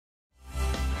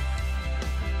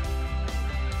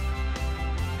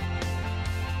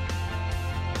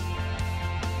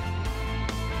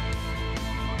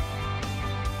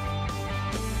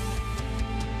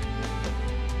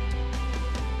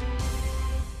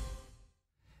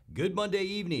Good Monday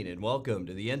evening and welcome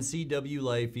to the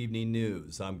NCWLIFE Evening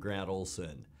News. I'm Grant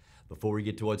Olson. Before we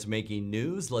get to what's making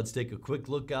news, let's take a quick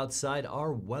look outside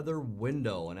our weather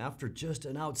window. And after just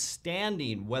an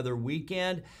outstanding weather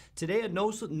weekend, today a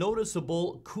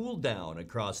noticeable cool down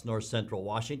across north central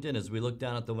Washington. As we look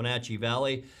down at the Wenatchee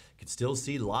Valley, you can still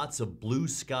see lots of blue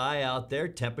sky out there.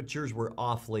 Temperatures were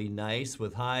awfully nice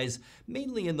with highs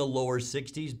mainly in the lower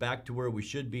 60s, back to where we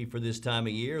should be for this time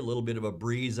of year. A little bit of a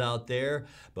breeze out there,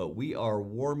 but we are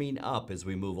warming up as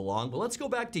we move along. But let's go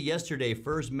back to yesterday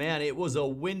first. Man, it was a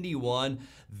windy one.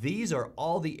 These are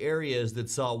all the areas that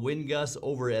saw wind gusts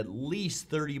over at least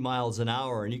 30 miles an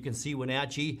hour. And you can see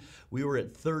Wenatchee, we were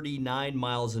at 39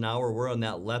 miles an hour. We're on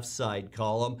that left side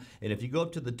column. And if you go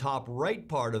up to the top right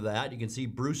part of that, you can see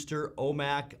Brewster,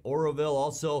 Omak, Oroville,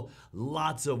 also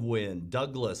lots of wind.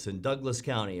 Douglas and Douglas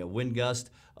County, a wind gust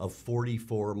of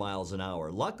 44 miles an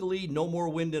hour. Luckily, no more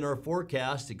wind in our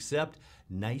forecast except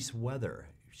nice weather.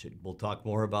 We'll talk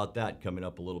more about that coming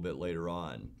up a little bit later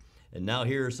on. And now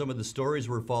here are some of the stories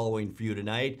we're following for you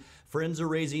tonight. Friends are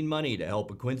raising money to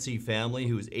help a Quincy family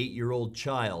whose 8-year-old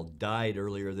child died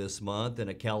earlier this month in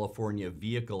a California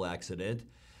vehicle accident.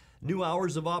 New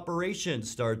hours of operation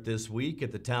start this week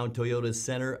at the Town Toyota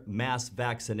Center mass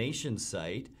vaccination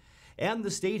site. And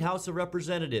the State House of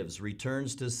Representatives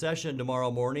returns to session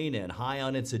tomorrow morning, and high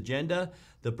on its agenda,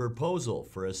 the proposal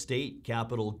for a state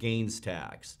capital gains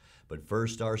tax. But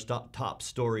first, our top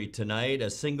story tonight, a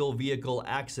single vehicle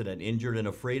accident injured an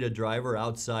Ephrata driver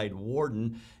outside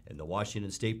Warden, and the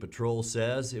Washington State Patrol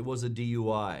says it was a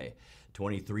DUI.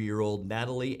 23-year-old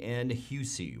Natalie N.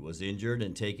 Hussey was injured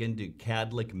and taken to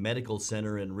Kadlec Medical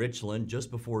Center in Richland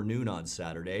just before noon on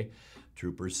Saturday.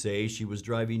 Troopers say she was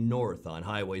driving north on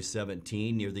Highway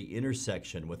 17 near the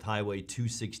intersection with Highway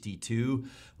 262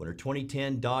 when her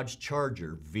 2010 Dodge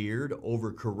Charger veered,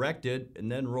 overcorrected,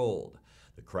 and then rolled.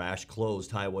 The crash closed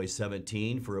Highway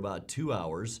 17 for about 2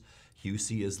 hours.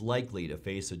 Hussey is likely to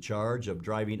face a charge of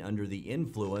driving under the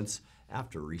influence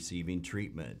after receiving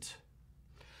treatment.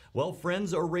 Well,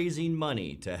 friends are raising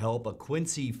money to help a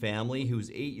Quincy family whose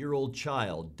 8-year-old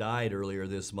child died earlier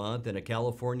this month in a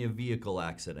California vehicle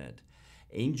accident.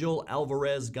 Angel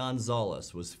Alvarez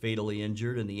Gonzalez was fatally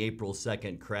injured in the April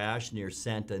 2nd crash near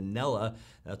Santa Nella.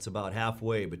 That's about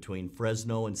halfway between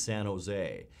Fresno and San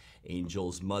Jose.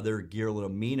 Angel's mother,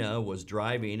 Guillermina, was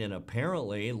driving and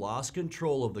apparently lost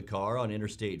control of the car on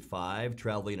Interstate 5,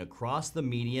 traveling across the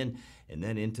median and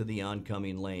then into the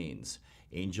oncoming lanes.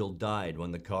 Angel died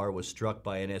when the car was struck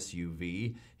by an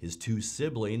SUV. His 2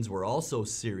 siblings were also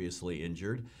seriously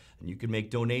injured. And you can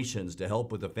make donations to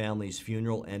help with the family's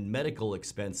funeral and medical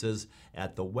expenses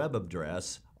at the web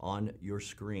address on your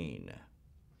screen.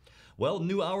 Well,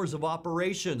 new hours of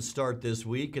operation start this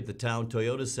week at the Town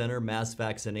Toyota Center mass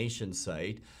vaccination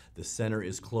site. The center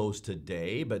is closed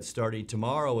today, but starting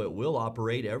tomorrow it will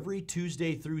operate every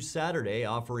Tuesday through Saturday,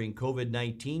 offering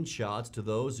COVID-19 shots to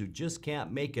those who just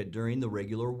can't make it during the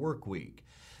regular work week.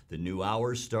 The new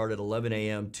hours start at 11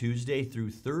 a.m. Tuesday through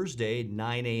Thursday,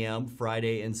 9 a.m.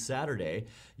 Friday and Saturday.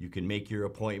 You can make your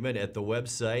appointment at the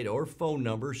website or phone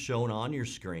number shown on your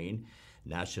screen.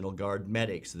 National Guard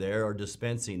medics there are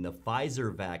dispensing the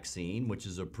Pfizer vaccine, which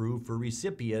is approved for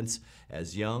recipients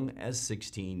as young as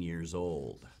 16 years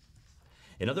old.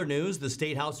 In other news, the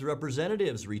State House of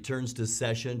Representatives returns to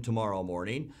session tomorrow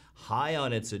morning. High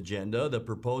on its agenda, the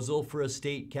proposal for a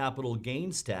state capital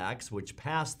gains tax, which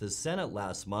passed the Senate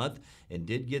last month and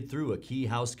did get through a key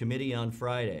House committee on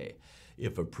Friday.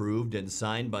 If approved and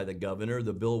signed by the governor,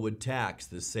 the bill would tax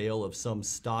the sale of some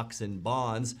stocks and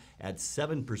bonds at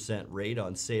 7% rate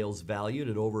on sales valued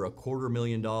at over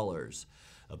 $250,000.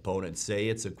 Opponents say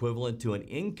it's equivalent to an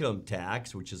income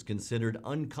tax, which is considered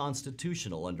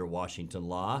unconstitutional under Washington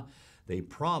law. They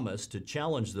promise to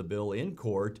challenge the bill in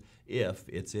court if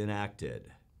it's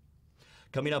enacted.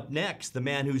 Coming up next, the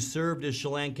man who served as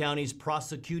Chelan County's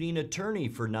prosecuting attorney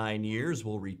for 9 years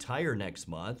will retire next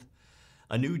month.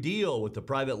 A new deal with the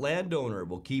private landowner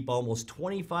will keep almost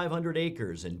 2,500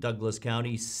 acres in Douglas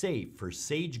County safe for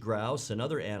sage grouse and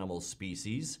other animal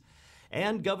species.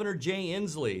 And Governor Jay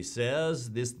Inslee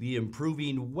says the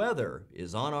improving weather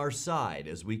is on our side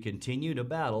as we continue to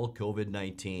battle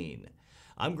COVID-19.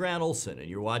 I'm Grant Olson, and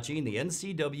you're watching the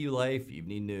NCWLIFE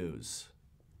Evening News.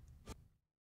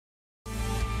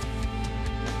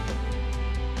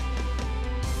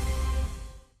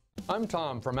 I'm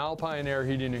Tom from Alpine Air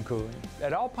Heating and Cooling.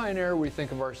 At Alpine Air, we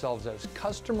think of ourselves as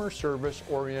customer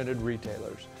service-oriented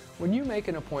retailers. When you make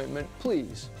an appointment,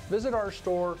 please visit our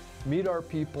store, meet our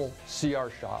people, see our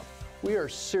shop. We are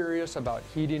serious about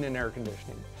heating and air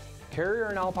conditioning. Carrier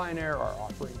and Alpine Air are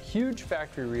offering huge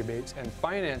factory rebates and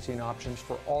financing options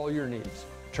for all your needs.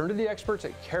 Turn to the experts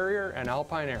at Carrier and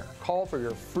Alpine Air. Call for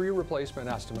your free replacement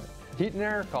estimate. Heat and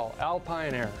air, call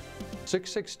Alpine Air,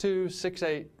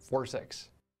 662-6846.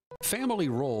 Family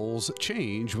roles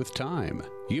change with time.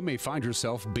 You may find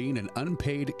yourself being an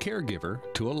unpaid caregiver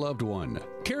to a loved one.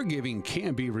 Caregiving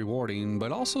can be rewarding,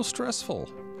 but also stressful.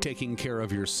 Taking care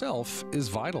of yourself is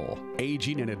vital.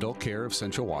 Aging and Adult Care of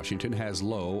Central Washington has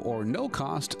low or no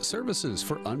cost services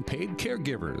for unpaid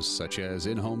caregivers, such as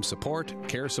in-home support,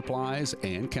 care supplies,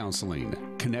 and counseling.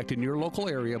 Connect in your local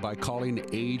area by calling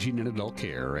Aging and Adult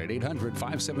Care at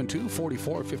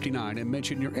 800-572-4459 and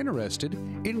mention you're interested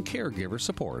in caregiver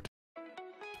support.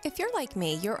 If you're like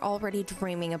me, you're already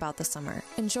dreaming about the summer,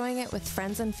 enjoying it with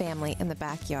friends and family in the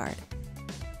backyard.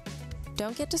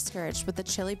 Don't get discouraged with the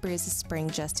chilly breeze of spring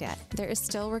just yet. There is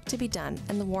still work to be done,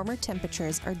 and the warmer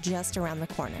temperatures are just around the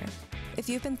corner. If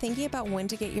you've been thinking about when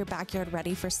to get your backyard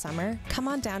ready for summer, come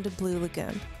on down to Blue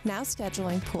Lagoon, now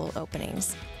scheduling pool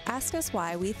openings. Ask us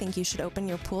why we think you should open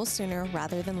your pool sooner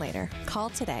rather than later. Call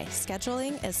today.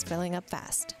 Scheduling is filling up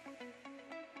fast.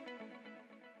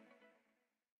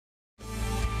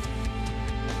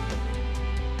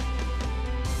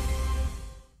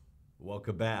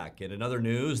 Welcome back. In another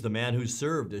news, the man who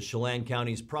served as Chelan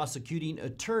County's prosecuting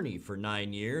attorney for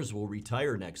 9 years will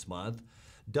retire next month.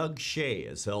 Doug Shea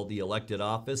has held the elected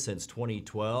office since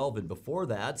 2012 and before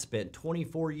that spent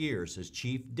 24 years as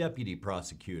chief deputy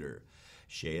prosecutor.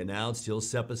 Shea announced he'll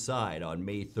step aside on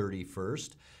May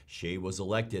 31st. Shea was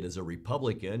elected as a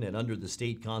Republican, and under the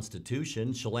state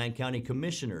constitution, Chelan County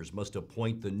commissioners must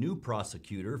appoint the new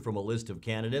prosecutor from a list of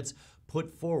candidates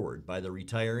put forward by the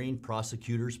retiring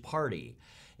prosecutor's party.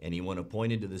 Anyone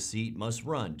appointed to the seat must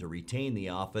run to retain the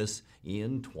office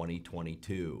in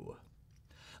 2022.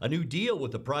 A new deal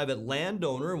with a private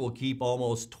landowner will keep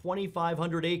almost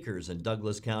 2,500 acres in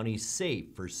Douglas County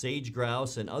safe for sage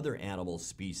grouse and other animal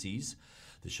species.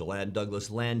 The Chelan-Douglas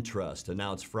Land Trust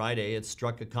announced Friday it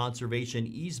struck a conservation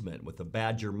easement with the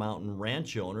Badger Mountain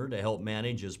Ranch owner to help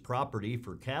manage his property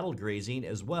for cattle grazing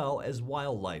as well as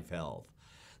wildlife health.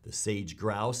 The sage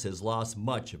grouse has lost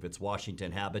much of its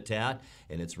Washington habitat,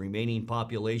 and its remaining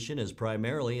population is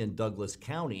primarily in Douglas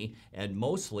County and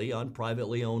mostly on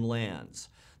privately owned lands.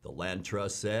 The Land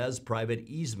Trust says private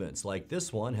easements like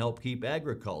this one help keep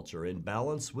agriculture in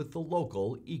balance with the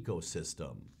local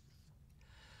ecosystem.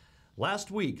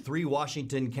 Last week, 3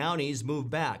 Washington counties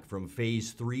moved back from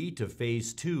Phase 3 to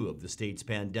Phase 2 of the state's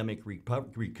pandemic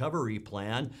recovery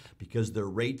plan because their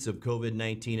rates of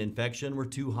COVID-19 infection were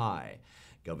too high.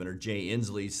 Governor Jay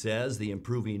Inslee says the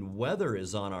improving weather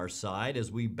is on our side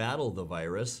as we battle the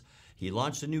virus. He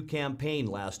launched a new campaign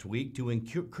last week to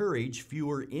encourage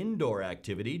fewer indoor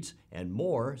activities and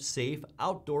more safe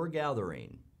outdoor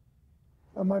gathering.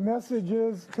 My message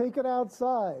is take it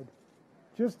outside.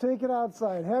 Just take it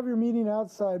outside. Have your meeting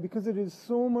outside because it is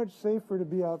so much safer to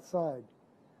be outside.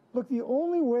 Look, the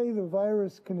only way the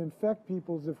virus can infect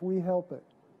people is if we help it.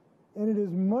 And it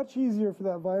is much easier for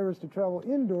that virus to travel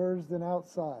indoors than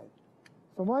outside.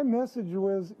 So my message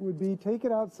would be take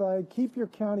it outside, keep your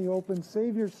county open,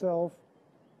 save yourself,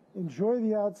 enjoy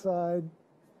the outside.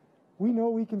 We know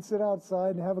we can sit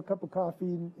outside and have a cup of coffee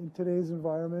in today's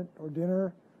environment, or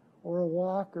dinner, or a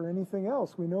walk, or anything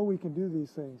else. We know we can do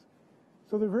these things.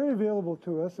 So they're very available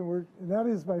to us, and that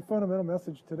is my fundamental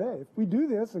message today. If we do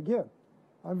this, again,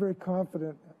 I'm very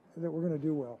confident that we're going to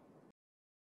do well.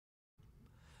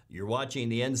 You're watching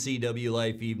the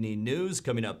NCWLIFE Evening News.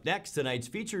 Coming up next, tonight's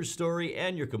feature story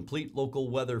and your complete local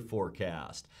weather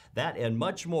forecast. That and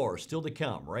much more still to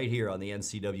come right here on the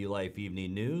NCWLIFE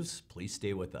Evening News. Please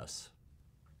stay with us.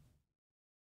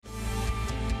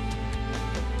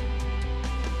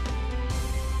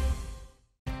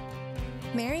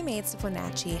 Mary Maids of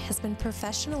Wenatchee has been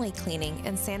professionally cleaning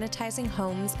and sanitizing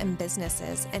homes and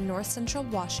businesses in North Central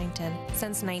Washington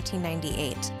since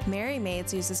 1998. Mary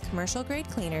Maids uses commercial-grade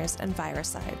cleaners and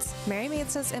viricides. Mary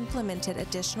Maids has implemented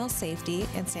additional safety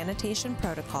and sanitation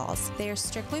protocols. They are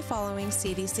strictly following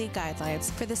CDC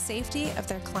guidelines for the safety of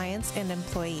their clients and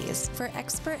employees. For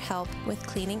expert help with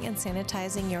cleaning and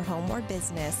sanitizing your home or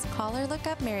business, call or look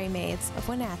up Mary Maids of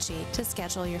Wenatchee to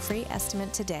schedule your free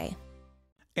estimate today.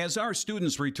 As our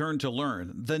students return to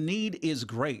learn, the need is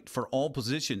great for all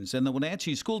positions in the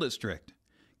Wenatchee School District.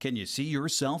 Can you see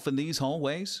yourself in these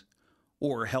hallways?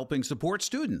 Or helping support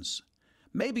students?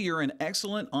 Maybe you're an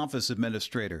excellent office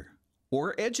administrator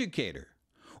or educator,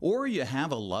 or you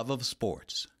have a love of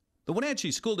sports. The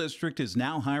Wenatchee School District is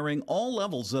now hiring all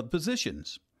levels of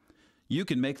positions. You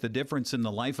can make the difference in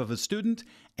the life of a student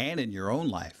and in your own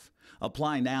life.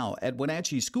 Apply now at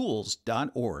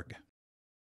wenatcheeschools.org.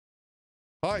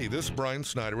 Hi, this is Brian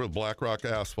Snyder with Black Rock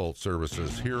Asphalt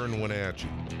Services here in Wenatchee,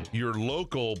 your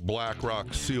local Black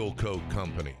Rock seal coat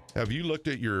company. Have you looked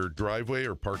at your driveway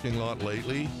or parking lot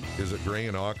lately? Is it gray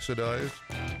and oxidized?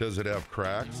 Does it have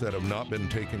cracks that have not been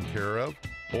taken care of?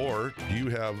 Or do you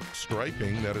have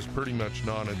striping that is pretty much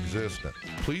non-existent?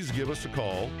 Please give us a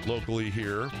call locally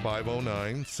here,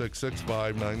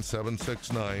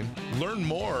 509-665-9769. Learn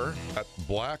more at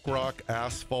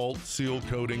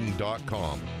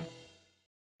blackrockasphaltsealcoating.com.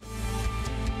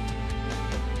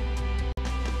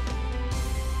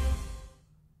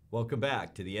 Welcome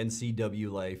back to the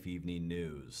NCWLIFE Evening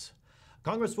News.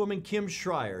 Congresswoman Kim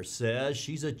Schreier says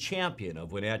she's a champion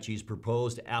of Wenatchee's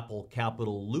proposed Apple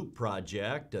Capital Loop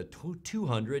project, a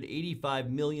 $285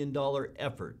 million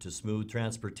effort to smooth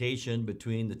transportation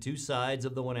between the two sides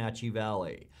of the Wenatchee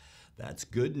Valley. That's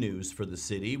good news for the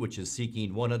city, which is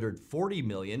seeking $140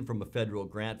 million from a federal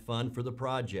grant fund for the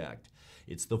project.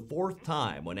 It's the fourth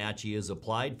time Wenatchee has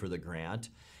applied for the grant.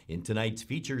 In tonight's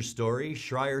feature story,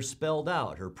 Schreier spelled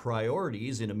out her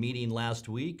priorities in a meeting last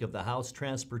week of the House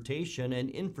Transportation and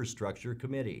Infrastructure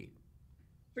Committee.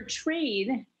 For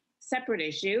trade, separate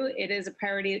issue, it is a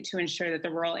priority to ensure that the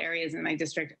rural areas in my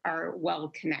district are well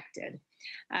connected.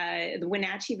 The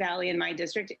Wenatchee Valley in my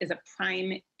district is a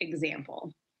prime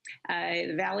example.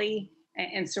 The valley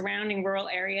and surrounding rural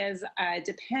areas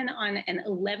depend on an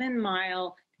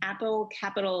 11-mile Apple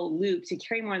Capital Loop to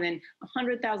carry more than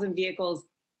 100,000 vehicles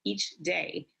each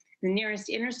day. The nearest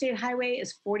interstate highway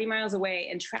is 40 miles away,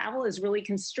 and travel is really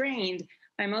constrained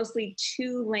by mostly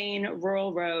 2-lane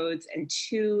rural roads and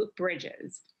 2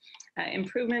 bridges.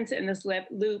 Improvements in this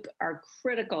loop are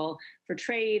critical for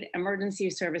trade,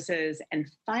 emergency services, and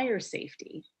fire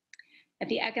safety. At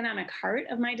the economic heart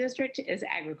of my district is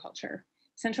agriculture.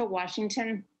 Central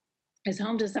Washington is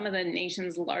home to some of the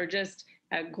nation's largest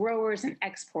growers and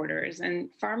exporters,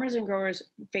 and farmers and growers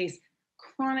face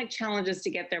chronic challenges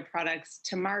to get their products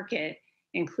to market,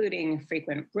 including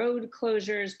frequent road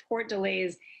closures, port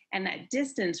delays, and that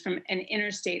distance from an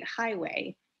interstate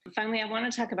highway. Finally, I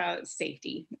want to talk about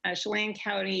safety. Chelan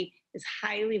County is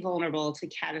highly vulnerable to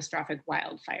catastrophic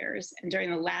wildfires, and during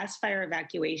the last fire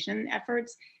evacuation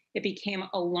efforts, it became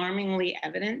alarmingly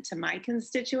evident to my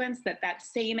constituents that that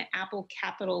same Apple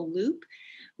Capital Loop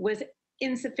was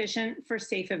insufficient for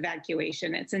safe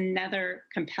evacuation. It's another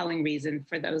compelling reason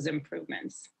for those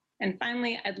improvements. And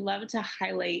finally, I'd love to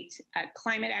highlight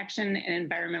climate action and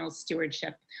environmental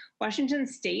stewardship. Washington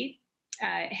State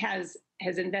has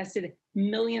invested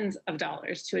millions of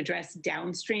dollars to address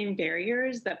downstream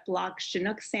barriers that block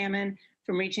Chinook salmon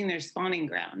from reaching their spawning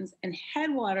grounds. And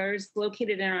headwaters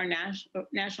located in our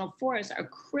national forests are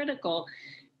critical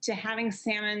to having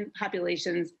salmon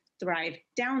populations thrive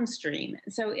downstream.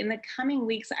 So in the coming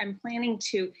weeks, I'm planning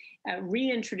to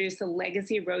reintroduce the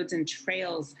Legacy Roads and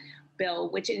Trails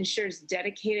bill, which ensures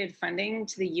dedicated funding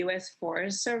to the U.S.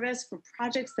 Forest Service for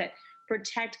projects that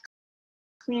protect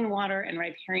clean water and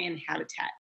riparian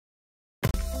habitat.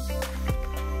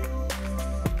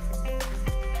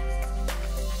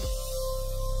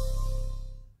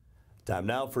 Time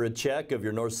now for a check of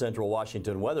your North Central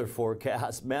Washington weather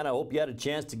forecast. Man, I hope you had a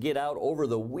chance to get out over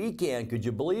the weekend. Could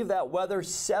you believe that weather?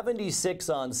 76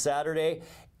 on Saturday,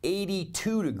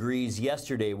 82 degrees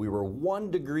yesterday. We were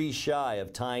 1 degree shy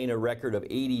of tying a record of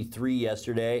 83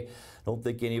 yesterday. Don't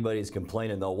think anybody's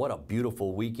complaining, though. What a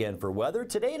beautiful weekend for weather.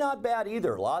 Today, not bad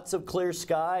either. Lots of clear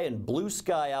sky and blue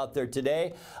sky out there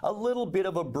today. A little bit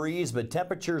of a breeze, but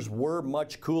temperatures were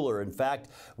much cooler. In fact,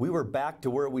 we were back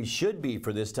to where we should be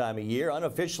for this time of year.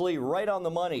 Unofficially, right on the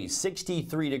money,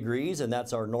 63 degrees, and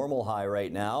that's our normal high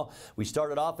right now. We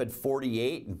started off at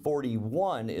 48, and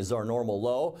 41 is our normal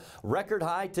low. Record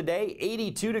high today,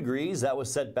 82 degrees. That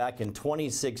was set back in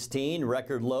 2016.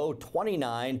 Record low,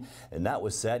 29, and that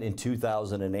was set in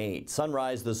 2008.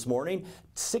 Sunrise this morning,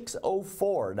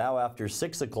 6:04, now after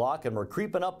 6 o'clock, and we're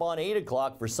creeping up on 8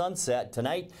 o'clock for sunset.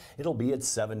 Tonight, it'll be at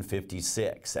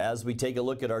 7:56. As we take a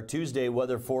look at our Tuesday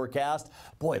weather forecast,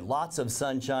 boy, lots of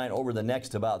sunshine over the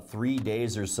next about 3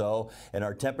 days or so, and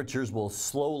our temperatures will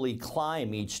slowly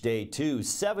climb each day too.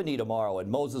 70 tomorrow at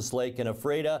Moses Lake and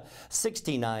Ephrata,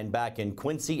 69 back in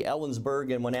Quincy,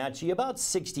 Ellensburg, and Wenatchee, about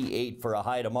 68 for a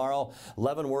high tomorrow.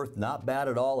 Leavenworth, not bad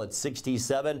at all at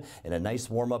 67, and a nice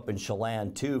warm up in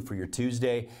Chelan too for your Tuesday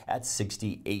at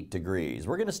 68 degrees.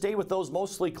 We're going to stay with those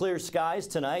mostly clear skies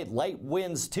tonight. Light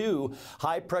winds too.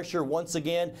 High pressure once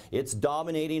again. It's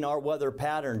dominating our weather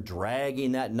pattern,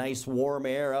 dragging that nice warm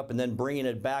air up and then bringing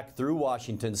it back through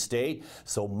Washington State.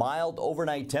 So mild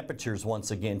overnight temperatures once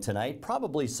again tonight,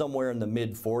 probably somewhere in the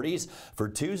mid 40s. For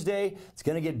Tuesday, it's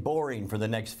going to get boring for the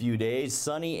next few days.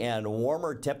 Sunny and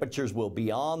warmer temperatures will be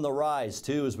on the rise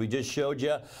too, as we just showed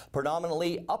you.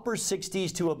 Predominantly upper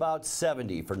 60s to about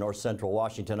 70 for north central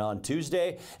Washington on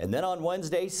Tuesday. And then on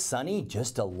Wednesday, sunny,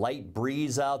 just a light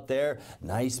breeze out there.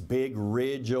 Nice big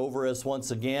ridge over us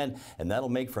once again. And that'll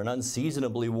make for an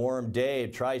unseasonably warm day.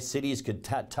 Tri-Cities could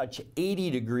touch 80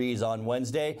 degrees on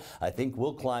Wednesday. I think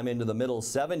we'll climb into the middle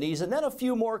 70s. And then a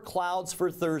few more clouds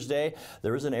for Thursday.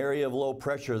 There is an area of low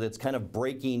pressure that's kind of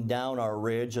breaking down our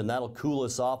ridge, and that'll cool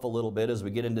us off a little bit as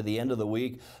we get into the end of the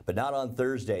week, but not on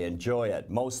Thursday. Enjoy it.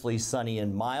 Mostly sunny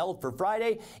and mild. For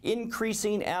Friday,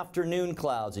 increasing afternoon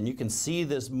clouds, and you can see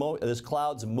this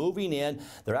clouds moving in.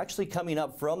 They're actually coming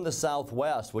up from the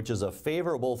southwest, which is a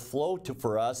favorable flow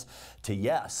for us to,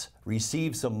 yes,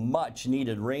 receive some much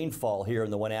needed rainfall here in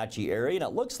the Wenatchee area. And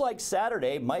it looks like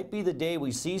Saturday might be the day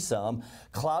we see some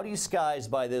cloudy skies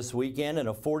by this weekend and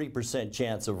a 40%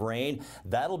 chance of rain.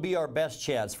 That'll be our best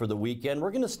chance for the weekend. We're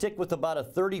going to stick with about a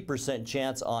 30%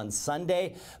 chance on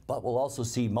Sunday, but we'll also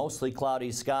see mostly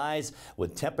cloudy skies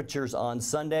with temperatures on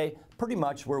Sunday pretty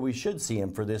much where we should see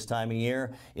them for this time of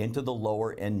year, into the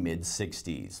lower and mid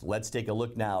 60s. Let's take a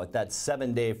look now at that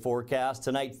 7-day forecast.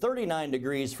 Tonight, 39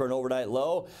 degrees for an overnight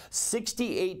low,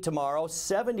 68 tomorrow,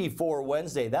 74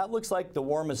 Wednesday. That looks like the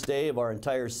warmest day of our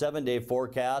entire 7-day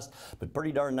forecast, but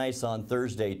pretty darn nice on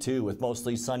Thursday too, with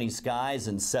mostly sunny skies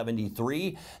and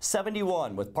 73,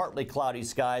 71 with partly cloudy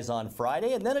skies on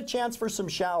Friday, and then a chance for some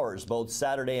showers both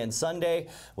Saturday and Sunday,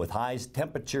 with highs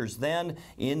temperatures then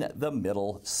in the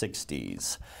middle 60s.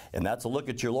 And that's a look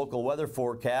at your local weather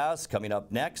forecast. Coming up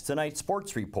next, tonight's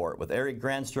sports report with Eric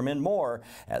Granstrom and more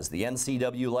as the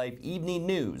NCWLIFE Evening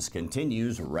News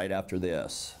continues right after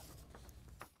this.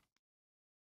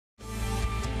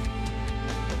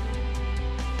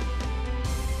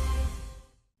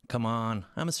 Come on,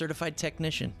 I'm a certified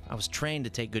technician. I was trained to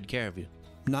take good care of you.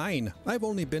 9. I've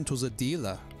only been to the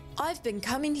dealer. I've been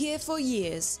coming here for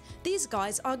years. These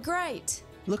guys are great.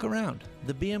 Look around.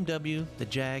 The BMW, the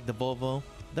Jag, the Volvo,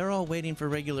 they're all waiting for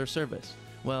regular service.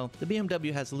 Well, the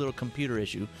BMW has a little computer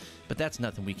issue, but that's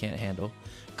nothing we can't handle.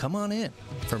 Come on in.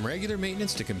 From regular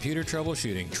maintenance to computer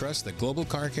troubleshooting, trust the Global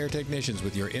Car Care technicians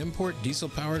with your import,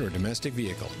 diesel-powered, or domestic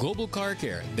vehicle. Global Car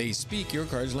Care. They speak your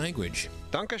car's language.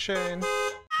 Dankeschön.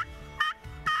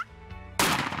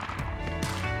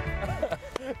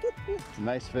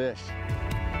 Nice fish.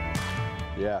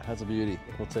 Yeah, that's a beauty.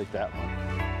 We'll take that one.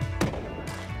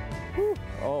 Whew.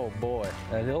 Oh boy,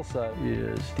 that hillside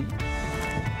is steep.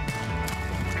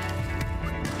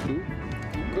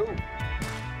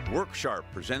 Work Sharp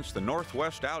presents the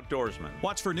Northwest Outdoorsman.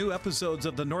 Watch for new episodes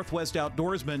of the Northwest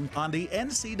Outdoorsman on the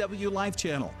NCWLIFE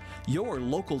channel, your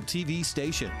local TV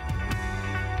station.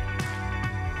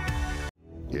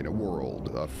 In a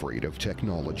world afraid of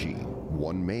technology,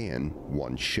 one man,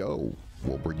 one show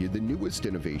will bring you the newest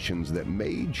innovations that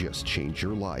may just change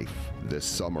your life. This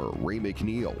summer, Ray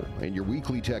McNeil, and your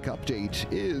Weekly Tech Update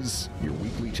is your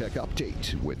Weekly Tech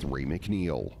Update with Ray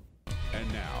McNeil. And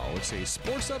now it's a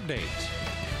sports update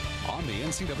on the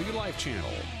NCWLIFE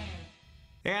channel.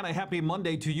 And a happy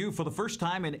Monday to you. For the first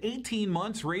time in 18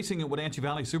 months, racing at Wenatchee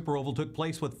Valley Super Oval took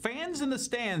place with fans in the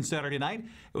stands Saturday night.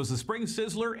 It was the Spring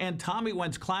Sizzler and Tommy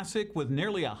Wentz Classic with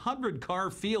nearly 100-car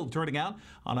field turning out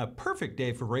on a perfect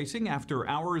day for racing after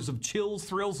hours of chills,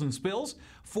 thrills, and spills.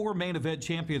 4 main event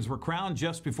champions were crowned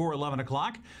just before 11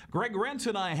 o'clock. Greg Rentz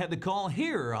and I had the call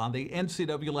here on the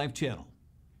NCWLIFE channel.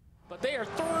 But they are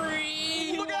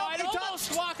 3 wide.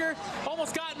 Almost Walker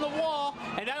almost got in the wall,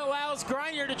 and that allows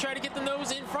Griner to try to get the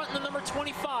nose in front in the number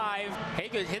 25.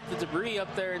 Hagen hit the debris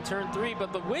up there in turn 3,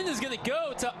 but the win is going to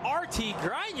go to RT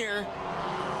Griner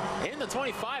in the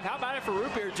 25. How about it for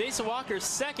Root Beer? Jason Walker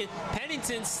second.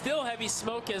 Pennington still heavy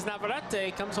smoke as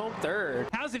Navarrete comes home third.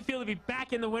 How does it feel to be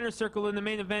back in the winner's circle in the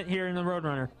main event here in the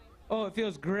Roadrunner? Oh, it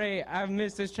feels great. I've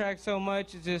missed this track so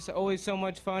much. It's just always so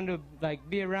much fun to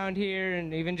be around here,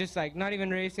 and even just not even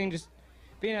racing, just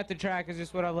being at the track is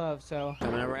just what I love. So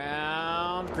coming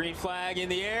around, green flag in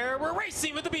the air. We're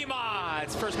racing with the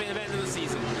B-Mods. First main event of the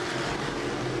season.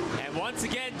 And once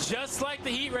again, just like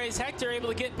the heat race, Hector able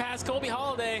to get past Colby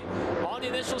Holiday on the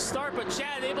initial start, but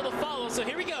Chad able to follow. So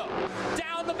here we go.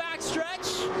 Down the back stretch.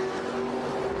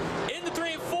 In the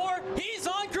 3 and 4, he's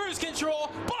on cruise control.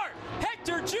 Bart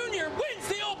Hector Jr. wins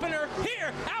the opener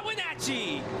here at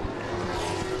Wenatchee.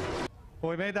 Well,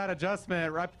 we made that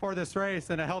adjustment right before this race,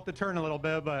 and it helped the turn a little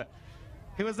bit, but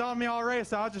he was on me all race,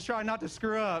 so I was just trying not to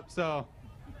screw up, so.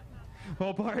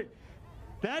 Well, Bart,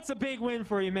 that's a big win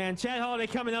for you, man. Chad Holiday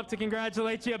coming up to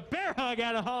congratulate you. A bear hug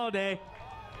out of Holiday.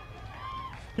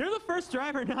 You're the first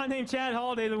driver not named Chad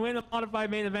Holiday to win a modified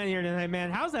main event here tonight,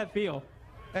 man. How's that feel?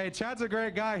 Hey, Chad's a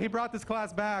great guy. He brought this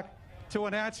class back to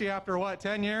Wenatchee after, what,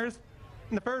 10 years?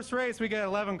 In the first race, we get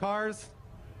 11 cars.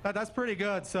 That's pretty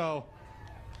good, so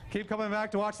keep coming back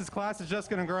to watch this class. It's just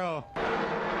going to grow.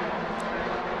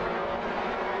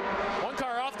 One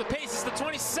car off the pace. It's the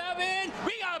 27.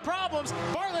 We got problems.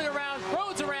 Bartlett around,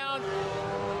 Rhodes around.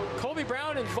 Colby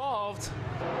Brown involved.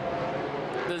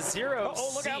 The 0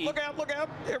 Oh, look out, look out, look out.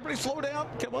 Everybody slow down.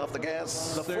 Come off the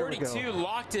gas. The 42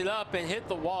 locked it up and hit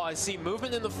the wall. I see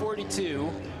movement in the 42.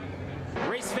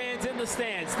 Race fans in the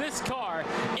stands. This car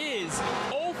is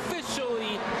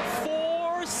officially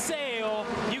for sale.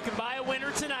 You can buy a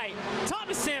winner tonight.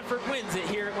 Thomas Sanford wins it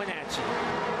here at Wenatchee.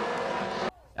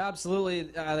 Absolutely.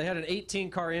 They had an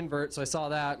 18-car invert, so I saw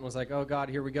that and was like, oh, God,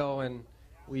 here we go. And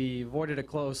we avoided a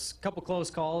couple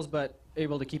close calls, but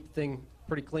able to keep the thing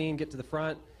pretty clean, get to the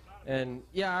front. And,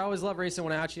 yeah, I always love racing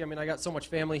Wenatchee. I mean, I got so much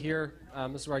family here.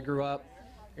 This is where I grew up.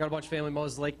 I got a bunch of family.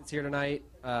 Moses Lake that's here tonight.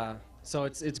 So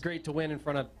it's great to win in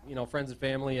front of, friends and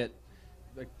family at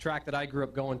the track that I grew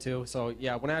up going to. So,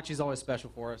 yeah, Wenatchee's always special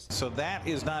for us. So that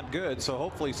is not good. So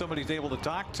hopefully somebody's able to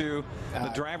talk to the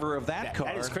driver of that car.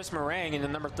 That is Chris Meringue in the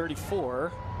number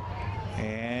 34.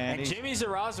 And Jimmy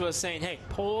Zarazua is saying, hey,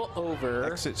 pull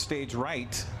over. Exit stage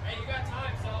right. Hey, you got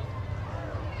time, so.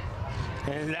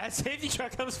 And that safety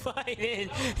truck comes flying in,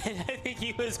 and I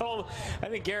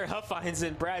think Garrett Huffines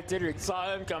and Brad Didrick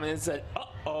saw him coming and said,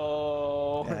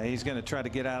 uh-oh. Yeah, he's going to try to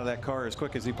get out of that car as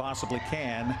quick as he possibly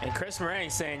can. And Chris Meringue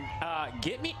saying,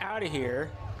 get me out of here.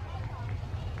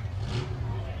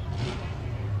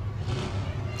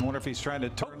 I wonder if he's trying to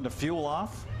turn the fuel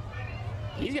off.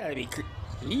 He's got to be,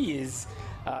 he is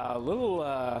a little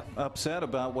upset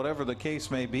about whatever the case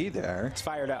may be there. It's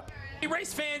fired up.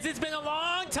 Race fans, it's been a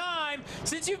long time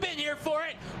since you've been here for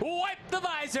it. Wipe the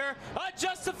visor,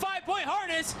 adjust the 5-point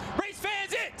harness. Race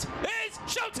fans, it is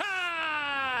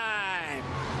showtime!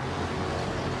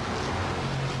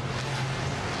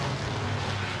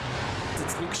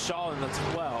 It's Luke Shaw in the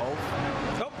 12.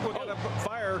 Oh, we got a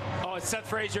fire. Oh, it's Seth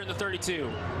Frazier in the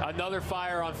 32. Another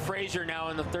fire on Frazier now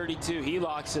in the 32. He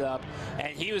locks it up,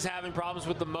 and he was having problems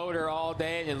with the motor all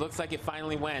day, and it looks like it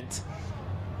finally went.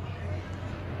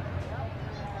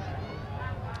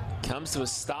 Comes to a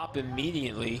stop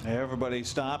immediately. Everybody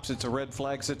stops. It's a red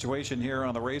flag situation here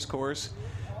on the race course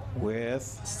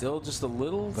with still just a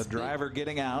little the driver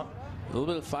getting out. A little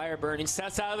bit of fire burning.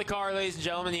 Seth's out of the car, ladies and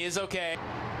gentlemen. He is okay.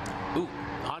 Ooh,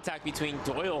 contact between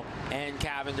Doyle and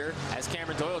Cavender as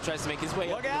Cameron Doyle tries to make his way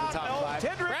up into the top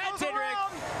 5. Brad Tidrick.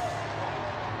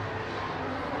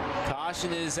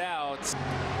 Caution is out.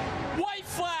 White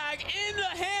flag in the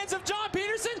hands of John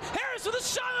Peterson. Harris with a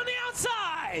shot on the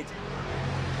outside.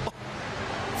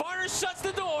 Shuts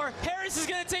the door. Harris is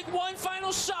going to take one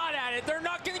final shot at it. They're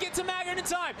not going to get to Maggard in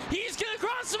time. He's going to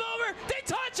cross him over. They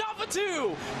touch off a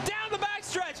 2. Down the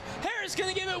backstretch. Harris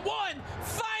going to give it one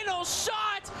final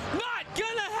shot. Not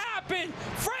going to happen.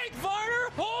 Frank Varner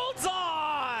holds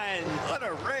on. What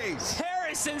a race.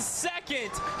 Harris in second.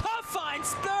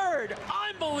 Huffines third.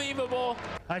 Unbelievable.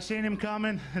 I seen him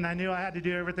coming, and I knew I had to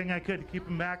do everything I could to keep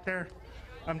him back there.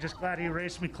 I'm just glad he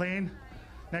raced me clean.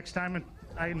 Next time,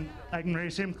 I can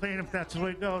race him clean if that's the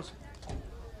way it goes.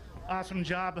 Awesome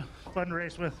job, fun to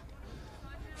race with.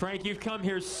 Frank, you've come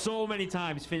here so many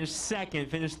times, finished second,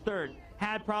 finished third,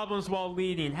 had problems while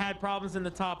leading, had problems in the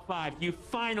top 5. You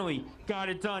finally got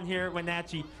it done here at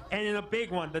Wenatchee, and in a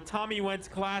big one, the Tommy Wentz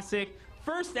Classic.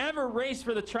 First ever race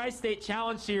for the Tri-State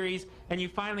Challenge Series, and you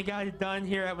finally got it done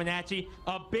here at Wenatchee.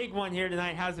 A big one here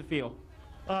tonight. How's it feel?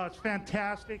 It's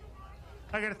fantastic.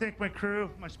 I got to thank my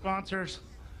crew, my sponsors.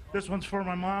 This one's for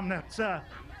my mom that's a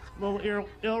little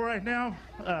ill right now.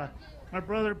 My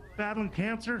brother battling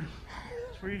cancer.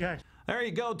 It's for you guys. There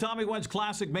you go. Tommy Wentz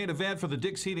Classic main event for the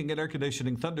Dick's Heating and Air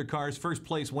Conditioning Thunder Cars. First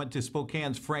place went to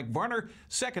Spokane's Frank Varner.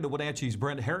 Second to Wenatchee's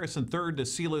Brent Harrison. Third to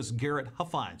Sela's Garrett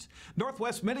Huffines.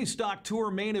 Northwest Mini Stock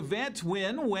Tour main event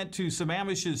win went to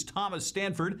Sammamish's Thomas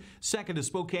Stanford. Second to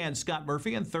Spokane's Scott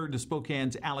Murphy. And third to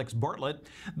Spokane's Alex Bartlett.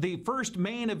 The first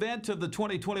main event of the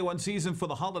 2021 season for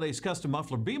the Holidays Custom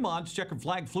Muffler B-Mods. Checkered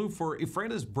flag flew for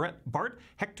Ephrata's Bart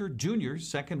Hector Jr.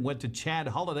 Second went to Chad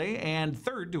Holliday. And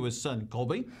third to his son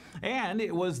Colby. And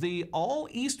it was the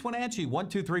all-East Wenatchee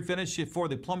 1-2-3 finish for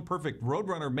the Plum Perfect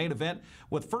Roadrunner main event,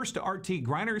 with first to RT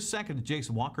Griner, second to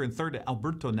Jason Walker, and third to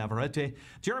Alberto Navarrete.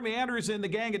 Jeremy Anders and the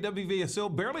gang at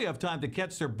WVSO barely have time to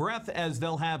catch their breath as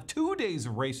they'll have 2 days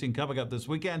of racing coming up this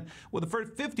weekend with the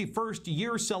 51st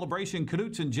year celebration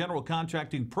Knutson General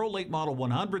Contracting Pro Late Model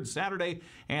 100 Saturday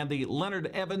and the Leonard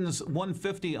Evans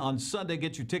 150 on Sunday.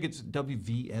 Get your tickets at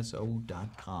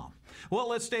WVSO.com. Well,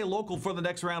 let's stay local for the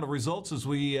next round of results as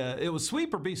it was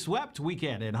sweep or be swept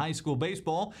weekend in high school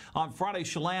baseball. On Friday,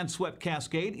 Chelan swept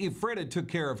Cascade. Ephrata took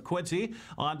care of Quincy.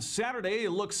 On Saturday,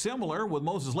 it looked similar with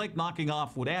Moses Lake knocking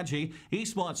off Wenatchee.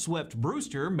 Eastmont swept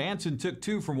Brewster. Manson took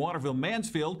 2 from Waterville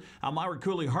Mansfield. Elmira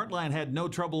Cooley Heartline had no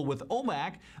trouble with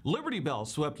Omak. Liberty Bell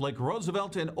swept Lake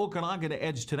Roosevelt, and Okanagan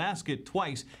edged Tenasket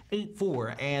twice,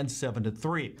 8-4 and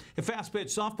 7-3. In fast pitch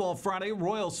softball Friday,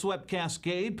 Royal swept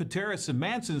Cascade. Pateras and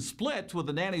Manson split, with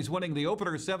the Nannies winning the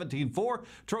opener 17-4.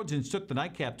 Trojans took the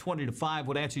nightcap 20-5.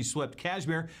 Wenatchee swept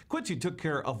Cashmere. Quincy took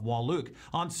care of Walook.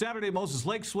 On Saturday, Moses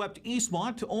Lake swept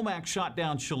Eastmont. Omak shot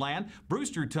down Chelan.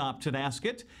 Brewster topped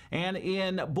Tenasket. And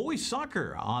in boys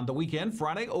soccer on the weekend,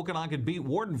 Friday, Okanagan beat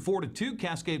Warden 4-2.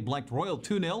 Cascade blanked Royal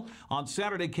 2-0. On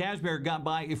Saturday, Cashmere got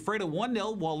by Ephrata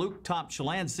 1-0. Walook topped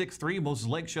Chelan 6-3. Moses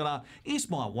Lake shut out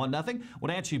Eastmont 1-0.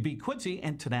 Wenatchee beat Quincy,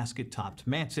 and Tenasket topped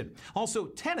Manson. Also,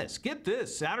 tennis. Get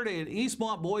this. Saturday at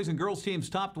Eastmont boys and girls teams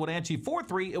topped Wenatchee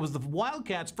 4-3. It was the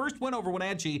Wildcats' first win over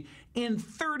Wenatchee in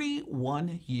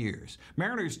 31 years.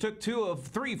 Mariners took 2 of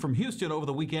 3 from Houston over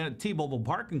the weekend at T-Mobile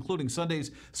Park, including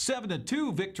Sunday's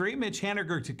 7-2 victory. Mitch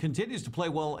Haniger continues to play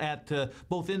well at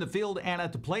both in the field and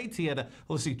at the plate. He had a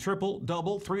triple,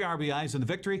 double, 3 RBIs in the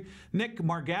victory. Nick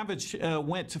Margavich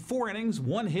went 4 innings,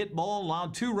 1 hit ball,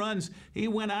 allowed 2 runs. He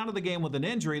went out of the game with an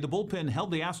injury. The bullpen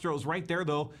held the Astros right there,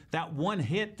 though. That 1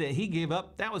 hit that he gave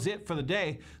up, that was it for the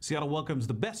day. Seattle welcomes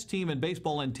the best team in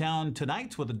baseball in town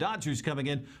tonight, with the Dodgers coming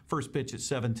in. First pitch at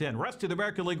 7:10. Rest of the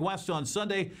American League West on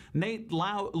Sunday. Nate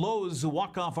Lowe's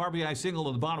walk-off RBI single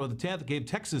in the bottom of the 10th gave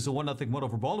Texas a 1-0 win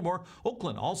over Baltimore.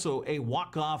 Oakland also a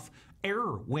walk-off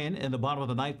error win in the bottom of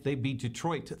the ninth. They beat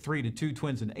Detroit 3-2.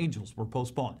 Twins and Angels were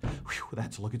postponed. Whew,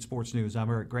 that's a look at sports news. I'm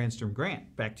Eric Granstrom.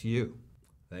 Grant, back to you.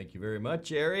 Thank you very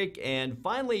much, Eric. And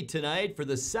finally tonight, for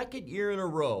the second year in a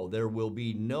row, there will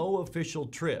be no official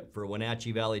trip for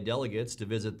Wenatchee Valley delegates to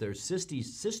visit their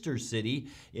sister city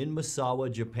in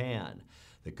Misawa, Japan.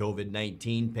 The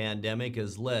COVID-19 pandemic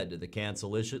has led to the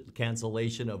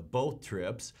cancellation of both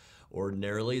trips.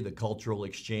 Ordinarily, the cultural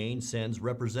exchange sends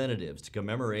representatives to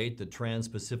commemorate the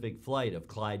trans-Pacific flight of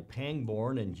Clyde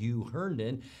Pangborn and Hugh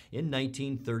Herndon in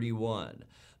 1931.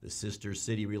 The sister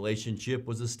city relationship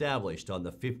was established on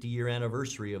the 50-year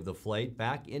anniversary of the flight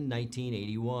back in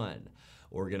 1981.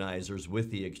 Organizers with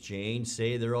the exchange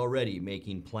say they're already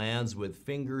making plans with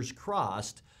fingers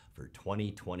crossed for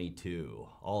 2022.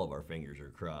 All of our fingers are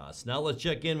crossed. Now let's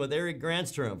check in with Eric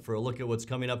Granstrom for a look at what's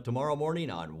coming up tomorrow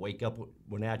morning on Wake Up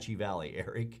Wenatchee Valley.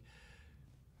 Eric?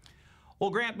 Well,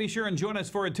 Grant, be sure and join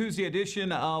us for a Tuesday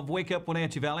edition of Wake Up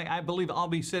Wenatchee Valley. I believe I'll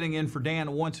be sitting in for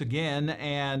Dan once again.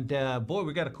 And boy,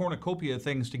 we got a cornucopia of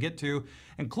things to get to,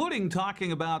 including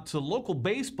talking about local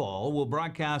baseball. We'll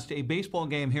broadcast a baseball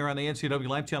game here on the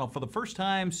NCWLIFE channel for the first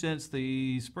time since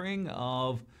the spring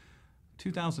of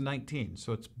 2019.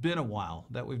 So it's been a while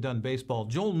that we've done baseball.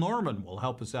 Joel Norman will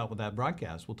help us out with that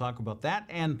broadcast. We'll talk about that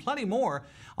and plenty more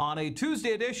on a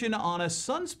Tuesday edition, on a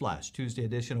Sunsplash Tuesday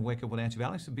edition of Wake Up Wenatchee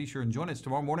Valley. So be sure and join us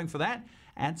tomorrow morning for that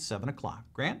at 7 o'clock.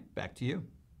 Grant, back to you.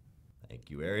 Thank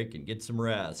you, Eric, and get some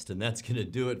rest. And that's going to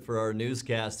do it for our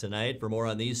newscast tonight. For more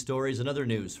on these stories and other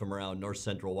news from around North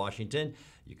Central Washington,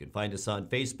 you can find us on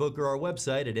Facebook or our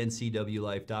website at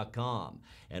ncwlife.com.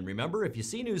 And remember, if you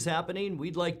see news happening,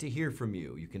 we'd like to hear from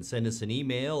you. You can send us an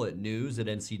email at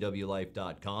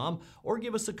news@ncwlife.com or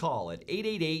give us a call at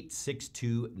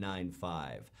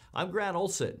 888-6295. I'm Grant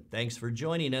Olson. Thanks for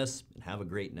joining us, and have a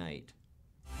great night.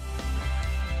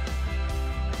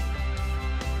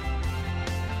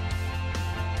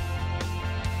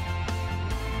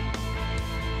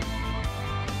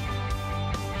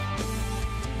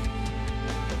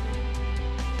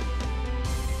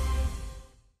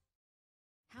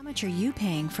 How much are you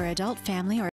paying for adult,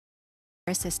 family, or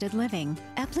assisted living?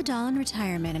 Ephrata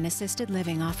Retirement and Assisted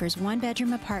Living offers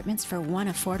one-bedroom apartments for one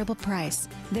affordable price.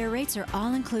 Their rates are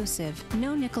all-inclusive,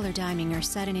 no nickel or diming or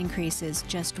sudden increases,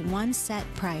 just one set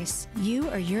price. You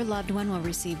or your loved one will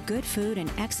receive good food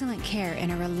and excellent care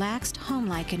in a relaxed,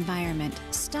 home-like environment.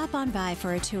 Stop on by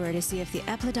for a tour to see if the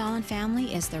Ephrata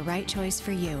family is the right choice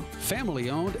for you.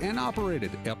 Family-owned and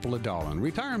operated Ephrata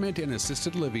Retirement and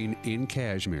Assisted Living in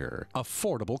Cashmere.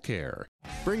 Affordable care.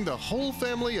 Bring the whole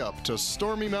family up to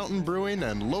Stormy Mountain Brewing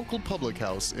and local public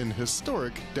house in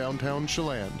historic downtown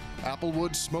Chelan.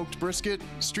 Applewood smoked brisket,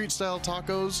 street-style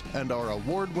tacos, and our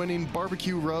award-winning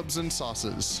barbecue rubs and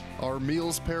sauces. Our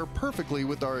meals pair perfectly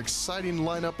with our exciting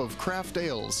lineup of craft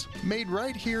ales, made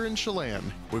right here in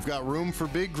Chelan. We've got room for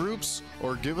big groups,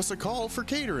 or give us a call for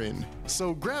catering.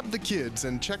 So grab the kids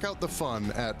and check out the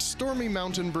fun at Stormy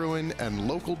Mountain Brewing and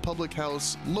local public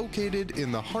house located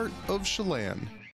in the heart of Chelan.